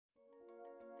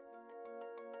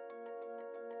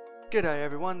G'day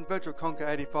everyone,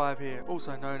 VirtualConquer85 here,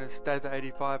 also known as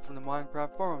Stazza85 from the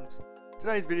Minecraft forums.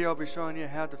 Today's video I'll be showing you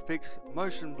how to fix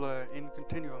motion blur in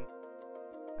Continuum.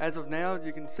 As of now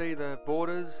you can see the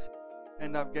borders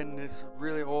end up getting this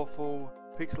really awful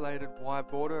pixelated white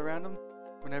border around them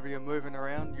whenever you're moving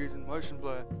around using motion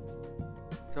blur.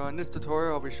 So in this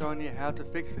tutorial I'll be showing you how to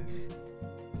fix this.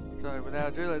 So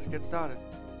without ado, let's get started.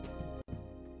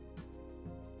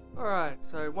 Alright,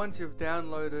 so once you've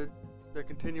downloaded the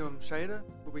Continuum shader,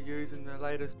 we'll be using the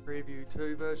latest Preview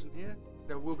 2 version here.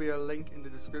 There will be a link in the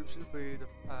description for you to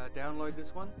download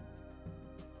this one.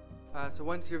 So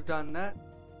once you've done that,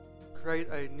 create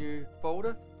a new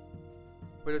folder.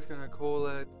 We're just going to call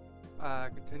it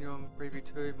Continuum Preview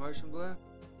 2 Motion Blur.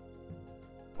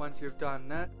 Once you've done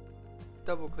that,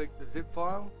 double click the zip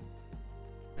file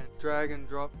and drag and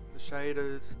drop the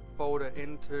shaders folder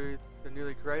into the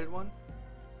newly created one.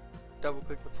 Double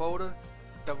click the folder,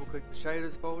 double click the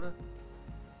shaders folder,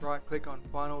 right click on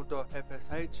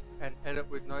final.fsh and edit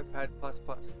with Notepad++.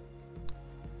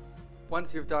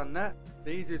 Once you've done that,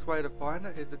 the easiest way to find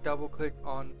it is to double click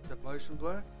on the motion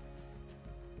blur,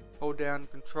 hold down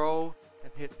Control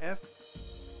and hit F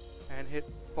and hit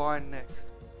Find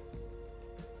Next.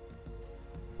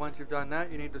 Once you've done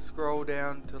that, you need to scroll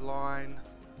down to line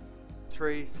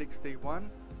 361.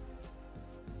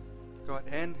 Go at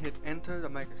the end, hit enter to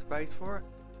make a space for it.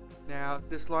 Now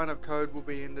this line of code will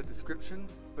be in the description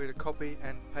for you to copy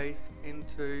and paste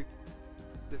into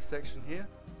this section here.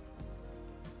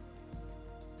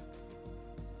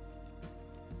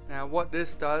 Now what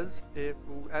this does, it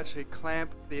will actually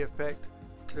clamp the effect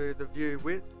to the view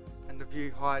width and the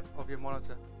view height of your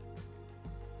monitor.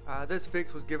 This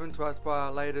fix was given to us by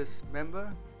our latest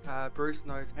member, Bruce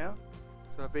Knows How,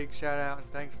 so a big shout out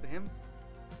and thanks to him.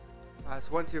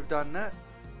 So once you've done that,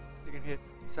 you can hit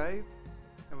save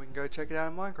and we can go check it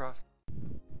out in Minecraft.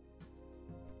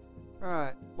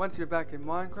 Alright, once you're back in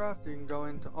Minecraft, you can go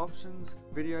into options,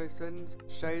 video settings,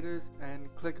 shaders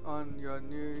and click on your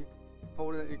new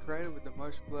folder that you created with the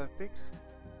motion blur fix.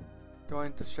 Go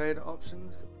into shader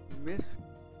options, misc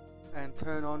and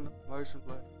turn on motion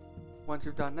blur. Once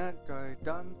you've done that, go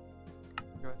done,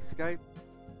 go escape,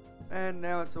 and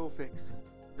now it's all fixed.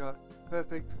 You've got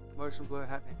perfect motion blur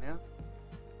happening now.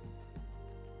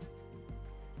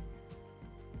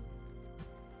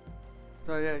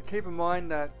 So yeah, keep in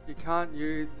mind that you can't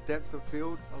use depth of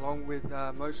field along with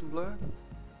motion blur.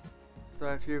 So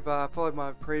if you've followed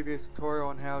my previous tutorial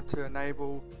on how to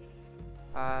enable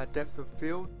depth of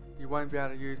field, you won't be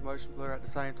able to use motion blur at the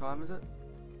same time as it.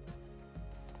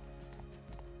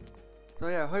 So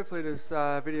yeah, hopefully this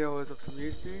video was of some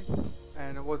use to you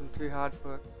and it wasn't too hard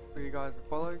for you guys to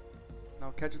follow. And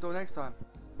I'll catch you all next time.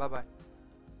 Bye bye.